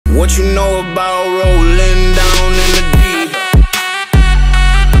What you know about rolling down in the deep?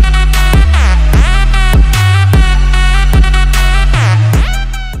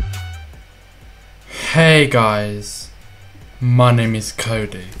 Hey guys, my name is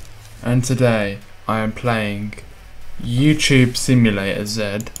Cody, and today I am playing YouTube Simulator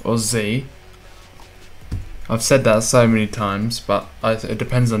Z or Z. I've said that so many times, but it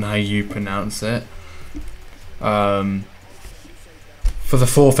depends on how you pronounce it. For the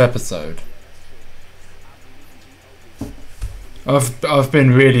 4th episode. I've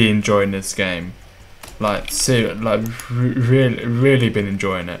been really enjoying this game, really been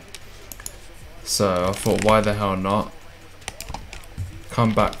enjoying it. So I thought, why the hell not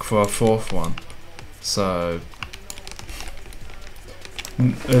come back for a 4th one? So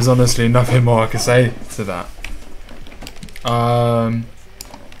there's honestly nothing more I can say to that.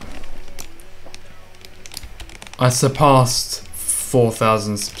 I surpassed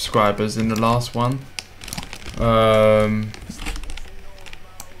 4,000 subscribers in the last one,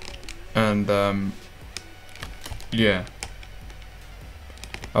 yeah.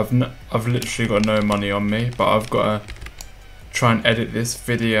 I've literally got no money on me, but I've got to try and edit this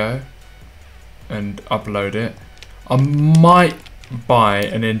video and upload it. I might buy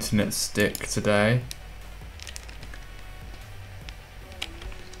an internet stick today.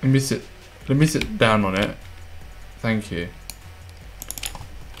 Let me sit down on it. Thank you.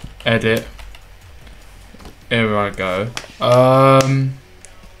 Edit. Here I go.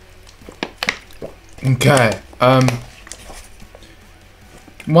 Okay.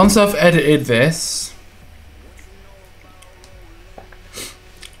 Once I've edited this,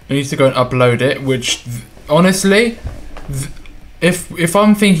 I need to go and upload it, which honestly, if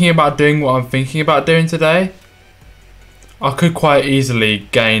I'm thinking about doing what I'm thinking about doing today, I could quite easily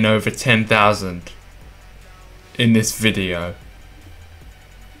gain over 10,000 in this video.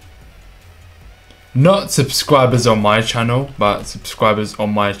 Not subscribers on my channel, but subscribers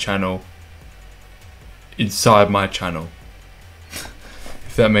on my channel inside my channel.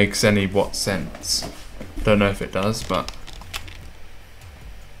 If that makes any sense. Don't know if it does, but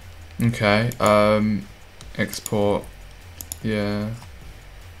okay. Export, yeah.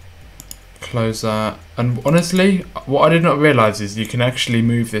 Close that. And honestly, what I did not realize is you can actually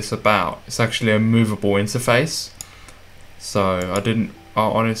move this about. It's actually a movable interface. So I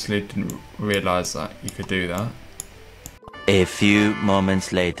honestly didn't realize that you could do that. A few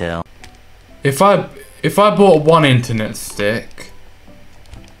moments later. If I bought one internet stick,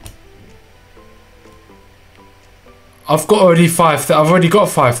 I've already got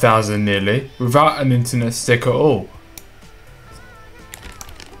 5,000 nearly without an internet stick at all.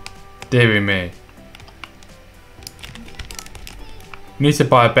 Deary me. Need to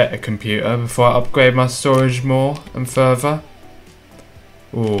buy a better computer before I upgrade my storage more and further.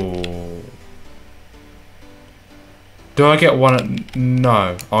 Ooh. Do I get one?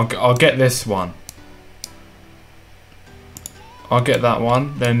 No. I'll get this one. I'll get that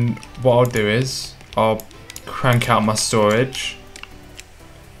one. Then what I'll do is I'll crank out my storage.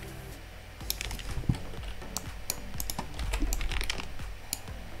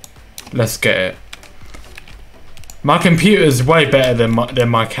 Let's get it. My computer's way better than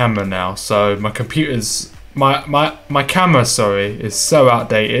my camera now. So my computer's my camera, sorry, is so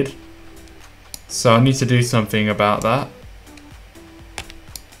outdated. So I need to do something about that.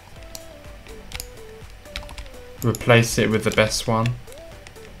 Replace it with the best one.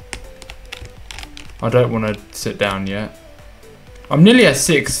 I don't want to sit down yet. I'm nearly at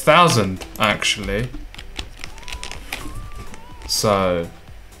 6,000 actually. So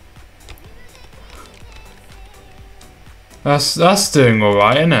that's doing all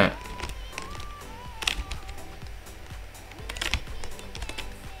right, isn't it?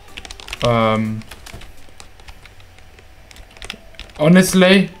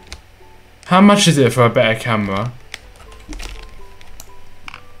 Honestly, how much is it for a better camera?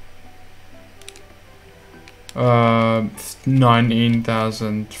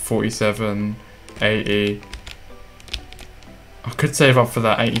 19,000, 47, 80. I could save up for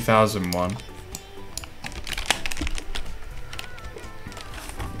that 80,000 one.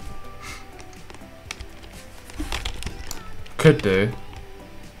 Could do,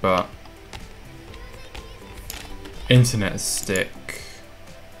 but internet stick.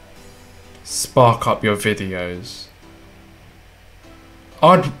 Spark up your videos.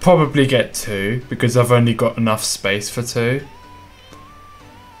 I'd probably get 2 because I've only got enough space for 2.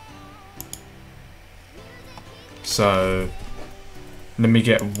 So let me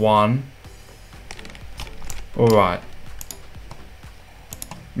get 1. Alright.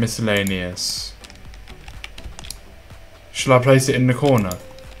 Miscellaneous. Shall I place it in the corner?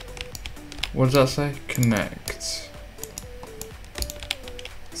 What does that say? Connect.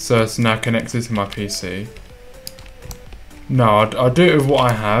 So it's now connected to my PC. No, I'll do it with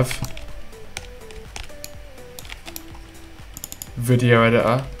what I have. Video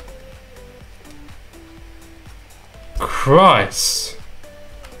editor. Christ.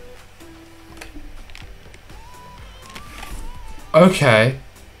 Okay.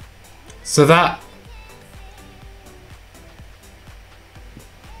 So that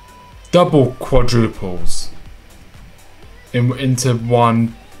double quadruples into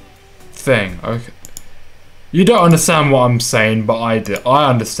one thing. Okay. You don't understand what I'm saying, but I do. I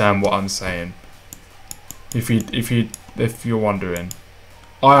understand what I'm saying. If you're wondering,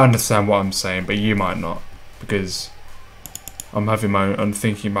 I understand what I'm saying, but you might not, because I'm having my own. I'm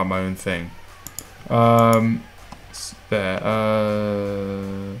thinking about my own thing. There.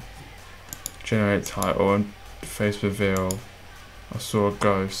 Generate title and face reveal. I saw a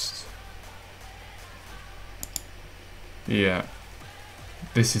ghost. Yeah.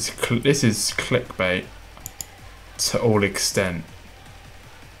 This is clickbait to all extent.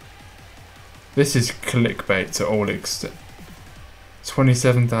 This is clickbait to all extent.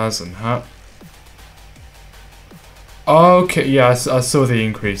 27,000, huh? Okay, yeah, I saw the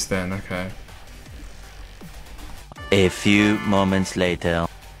increase then, okay. A few moments later.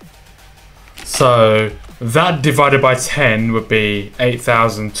 So, that divided by 10 would be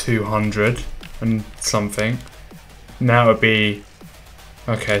 8,200 and something. Now it would be...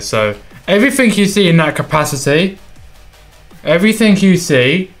 Okay, so everything you see in that capacity, everything you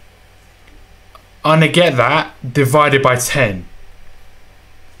see, I'm gonna get that divided by 10.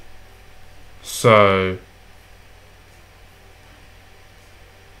 So...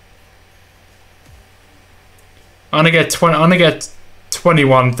 I'm gonna get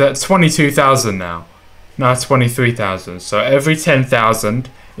 22,000 now. Now 23,000. So every 10,000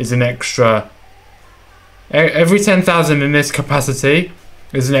 is an extra. Every 10,000 in this capacity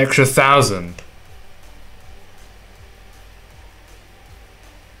is an extra 1,000.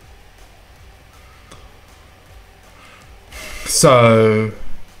 So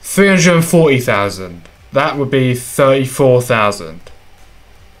 340,000. That would be 34,000.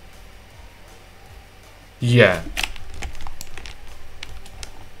 Yeah.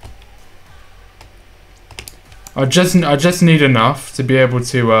 I just need enough to be able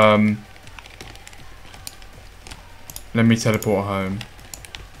to let me teleport home.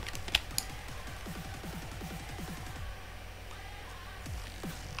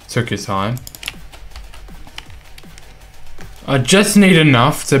 Took your time. I just need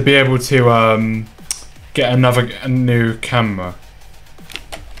enough to be able to get a new camera.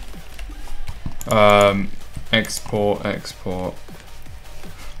 Export.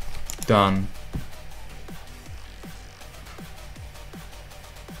 Done.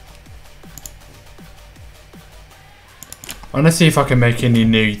 I want to see if I can make any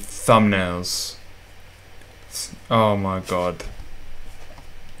new thumbnails. Oh my god.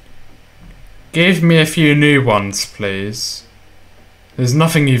 Give me a few new ones, please. There's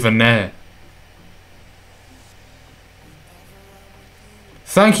nothing even there.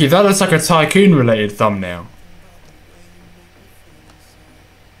 Thank you, that looks like a tycoon related thumbnail.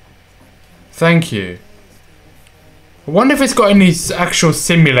 Thank you. I wonder if it's got any actual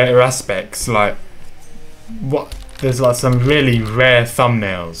simulator aspects, like what. There's like some really rare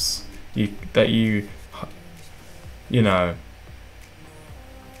thumbnails that you know.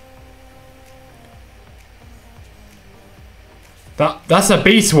 That's a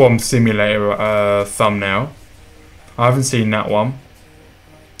bee swarm simulator thumbnail. I haven't seen that one.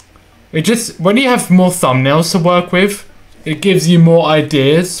 It just, when you have more thumbnails to work with, it gives you more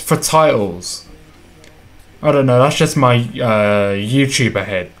ideas for titles. I don't know, that's just my YouTuber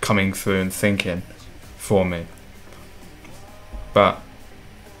head coming through and thinking for me. But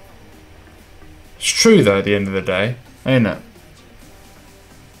it's true though at the end of the day, ain't it?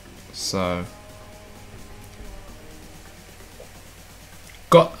 So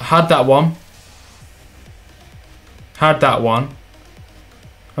had that one.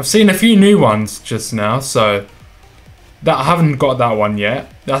 I've seen a few new ones just now, so that I haven't got that one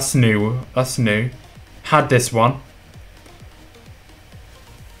yet. That's new. Had this one.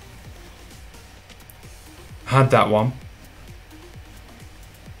 Had that one.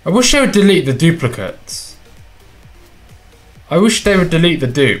 I wish they would delete the duplicates. I wish they would delete the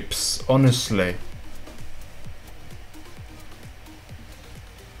dupes, honestly.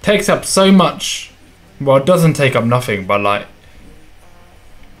 Takes up so much. Well, it doesn't take up nothing, but like,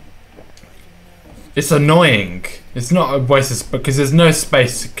 it's annoying. It's not a waste of, because there's no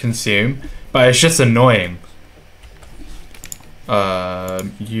space to consume, but it's just annoying.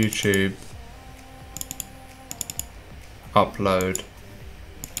 YouTube upload.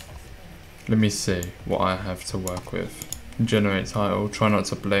 Let me see what I have to work with. Generate title, try not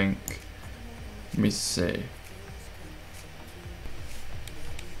to blink. Let me see.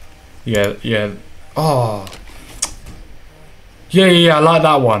 Yeah. Oh. Yeah, I like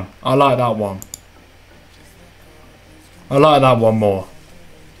that one. I like that one. I like that one more.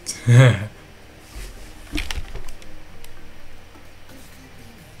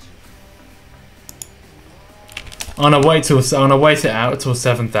 I'm gonna wait it out till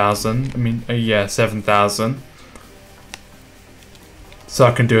 7,000. I mean, yeah, 7,000. So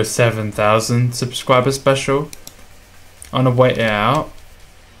I can do a 7,000 subscriber special. I'm gonna wait it out.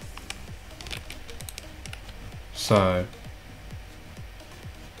 So,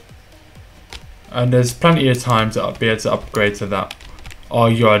 and there's plenty of time to be able to upgrade to that. Oh,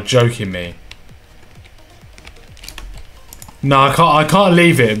 you are joking me. No, I can't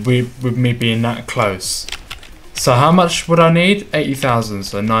leave it with me being that close. So how much would I need? 80,000,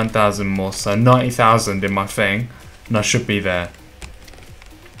 so 9,000 more, so 90,000 in my thing, and I should be there.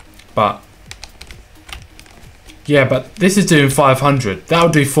 But yeah, but this is doing 500. That'll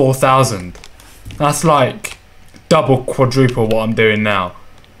do 4,000. That's like double, quadruple what I'm doing now.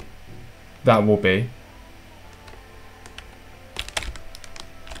 That will be.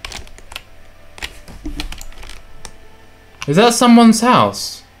 Is that someone's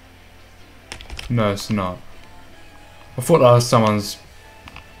house? No, it's not. I thought that was someone's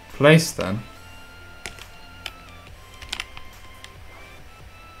place then.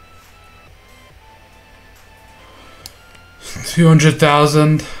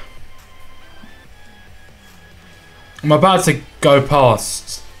 $200,000. I'm about to go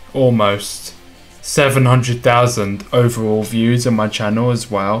past almost 700,000 overall views on my channel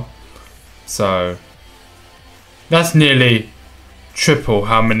as well. So that's nearly triple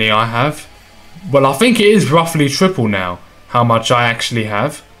how many I have. Well, I think it is roughly triple now how much I actually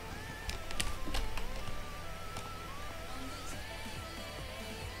have.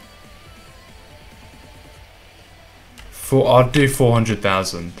 I'll do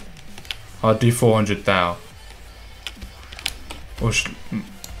 400,000. I'll do 400,000. Or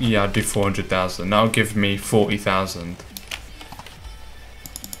yeah, I'll do 400,000. That'll give me 40,000.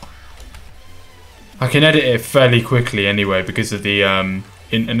 I can edit it fairly quickly anyway because of the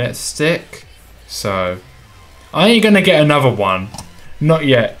internet stick. So I ain't gonna get another one. Not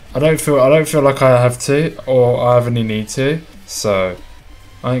yet. I don't feel like I have to, or I have any need to. So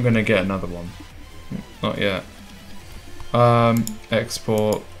I ain't gonna get another one. Not yet.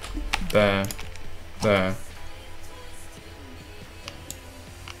 Export. There.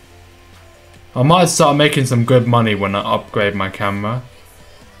 I might start making some good money when I upgrade my camera.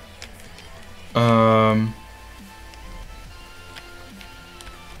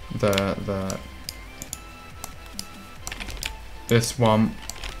 There. This one.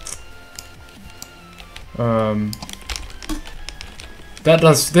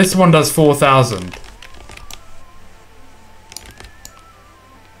 This one does 4,000.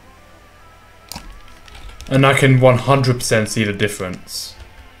 And I can 100% see the difference.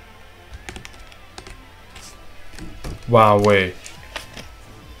 Wowee.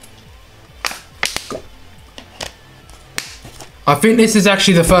 I think this is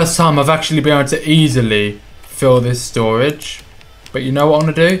actually the first time I've actually been able to easily fill this storage. But you know what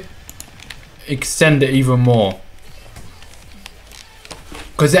I'm gonna do? Extend it even more.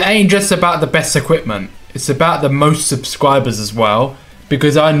 Because it ain't just about the best equipment. It's about the most subscribers as well.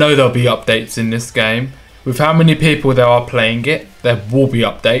 Because I know there'll be updates in this game. With how many people there are playing it, there will be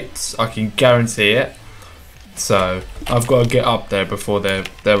updates. I can guarantee it. So I've got to get up there before there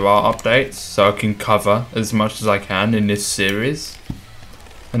are updates, so I can cover as much as I can in this series.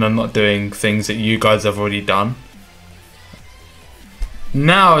 And I'm not doing things that you guys have already done.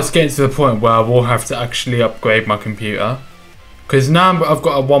 Now it's getting to the point where I will have to actually upgrade my computer. Because now I've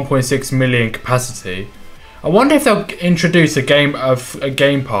got a 1.6 million capacity. I wonder if they'll introduce a game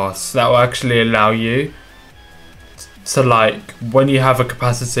pass that will actually allow you to, like, when you have a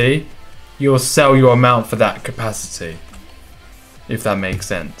capacity, you'll sell your amount for that capacity. If that makes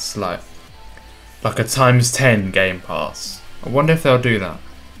sense. Like a ×10 game pass. I wonder if they'll do that.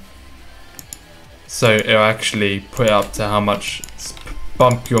 So it'll actually put it up to how much,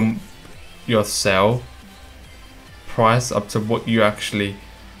 bump your sell price up to what you actually,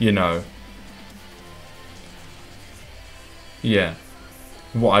 you know. Yeah.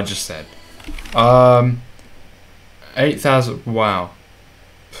 What I just said. 8,000, wow.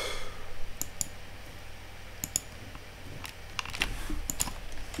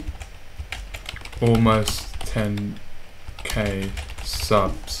 Almost 10k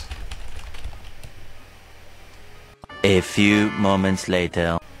subs. A few moments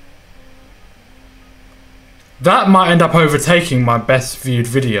later. That might end up overtaking my best viewed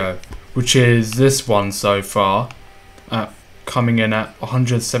video, which is this one so far, coming in at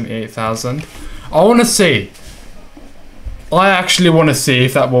 178,000. I want to see. I actually want to see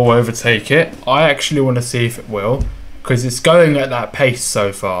if that will overtake it. I actually want to see if it will, because it's going at that pace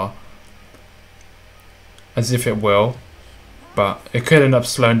so far, as if it will, but it could end up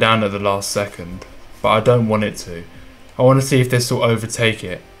slowing down at the last second. But I don't want it to. I want to see if this will overtake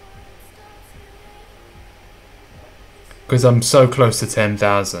it, because I'm so close to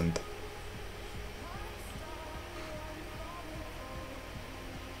 10,000.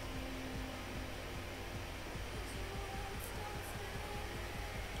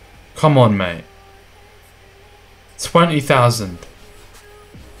 Come on, mate. 20,000.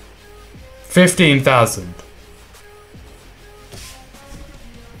 15,000.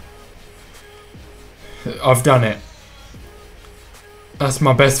 I've done it. That's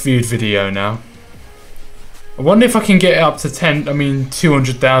my best viewed video now. I wonder if I can get it up to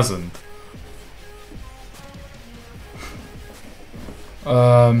 200,000.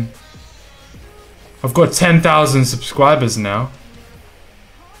 I've got 10,000 subscribers now.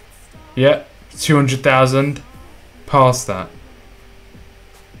 Yeah, 200,000. Past that.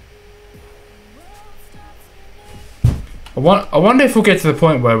 I wonder if we'll get to the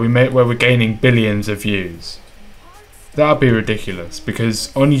point where we're gaining billions of views. That'd be ridiculous,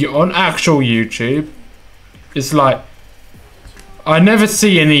 because on actual YouTube, it's like I never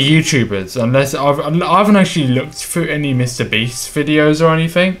see any YouTubers unless I haven't actually looked through any Mr. Beast videos or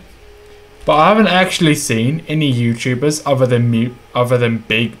anything. But I haven't actually seen any YouTubers other than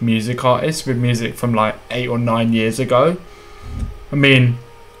big music artists with music from like 8 or 9 years ago. I mean,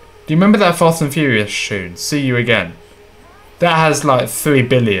 do you remember that Fast and Furious tune, See You Again? That has like 3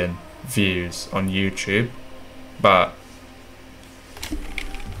 billion views on YouTube, but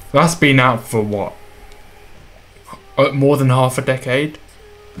that's been out for what? More than half a decade,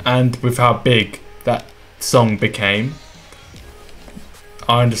 and with how big that song became.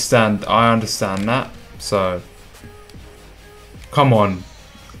 I understand that. So come on,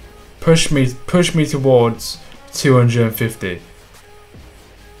 push me towards 250.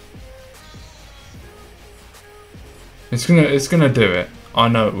 It's gonna do it. I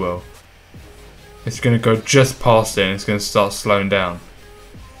know it will. It's gonna go just past it and it's gonna start slowing down.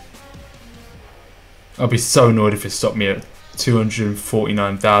 I'll be so annoyed if it stopped me at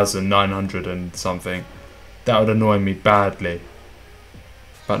 249,900 and something. That would annoy me badly.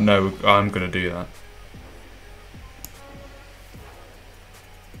 But no, I'm gonna do that.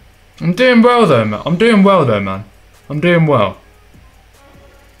 I'm doing well though, man. I'm doing well.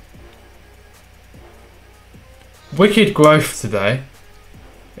 Wicked growth today.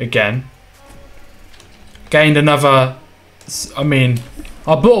 Again. Gained another. I mean,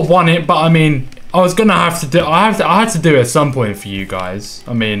 I bought one in, but I mean, I was gonna have to do. I had to do it at some point for you guys.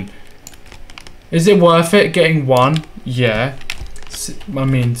 I mean, is it worth it getting one? Yeah. I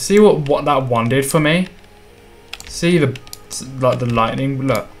mean, see what that one did for me. See the lightning.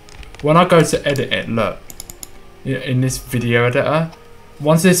 Look, when I go to edit it, look in this video editor.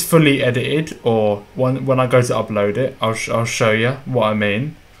 Once it's fully edited, or when I go to upload it, I'll show you what I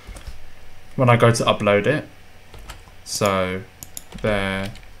mean. When I go to upload it, so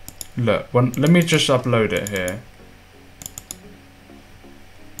there. Look, let me just upload it here.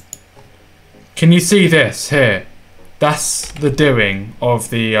 Can you see this here? That's the doing of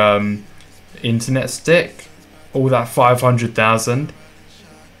the internet stick. All that 500,000.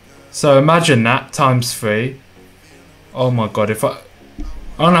 So imagine that times 3. Oh my god! If I'm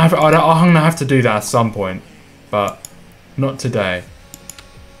gonna have to do that at some point, but not today.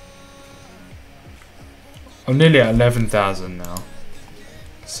 I'm nearly at 11,000 now.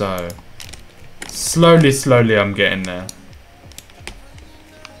 So slowly I'm getting there.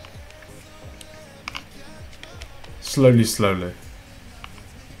 Slowly.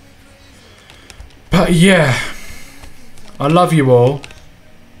 But yeah, I love you all.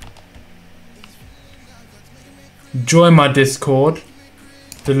 Join my Discord.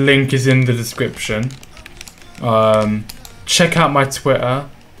 The link is in the description. Check out my Twitter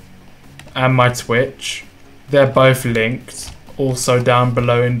and my Twitch. They're both linked. Also down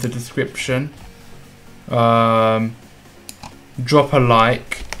below in the description. Drop a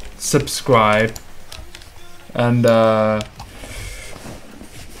like, subscribe, and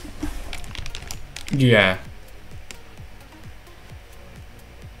yeah.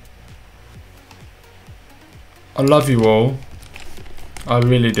 I love you all. I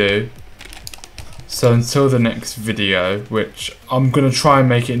really do. So until the next video, which I'm gonna try and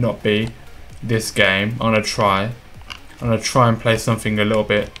make it not be this game. I'm gonna try. I'm going to try and play something a little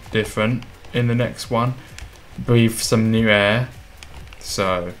bit different in the next one. Breathe some new air.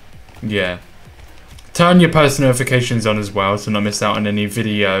 So, yeah. Turn your post notifications on as well to not miss out on any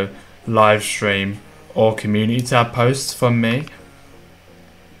video, live stream, or community tab posts from me.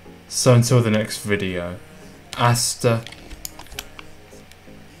 So until the next video. Asta.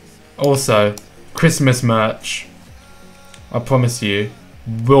 Also, Christmas merch, I promise you,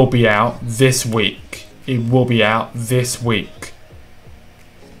 will be out this week. It will be out this week.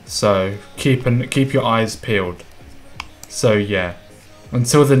 So keep your eyes peeled. So yeah,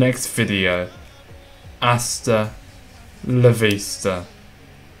 until the next video. Hasta la vista.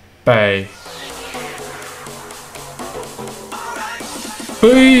 Bye.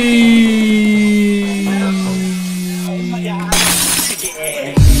 Bye.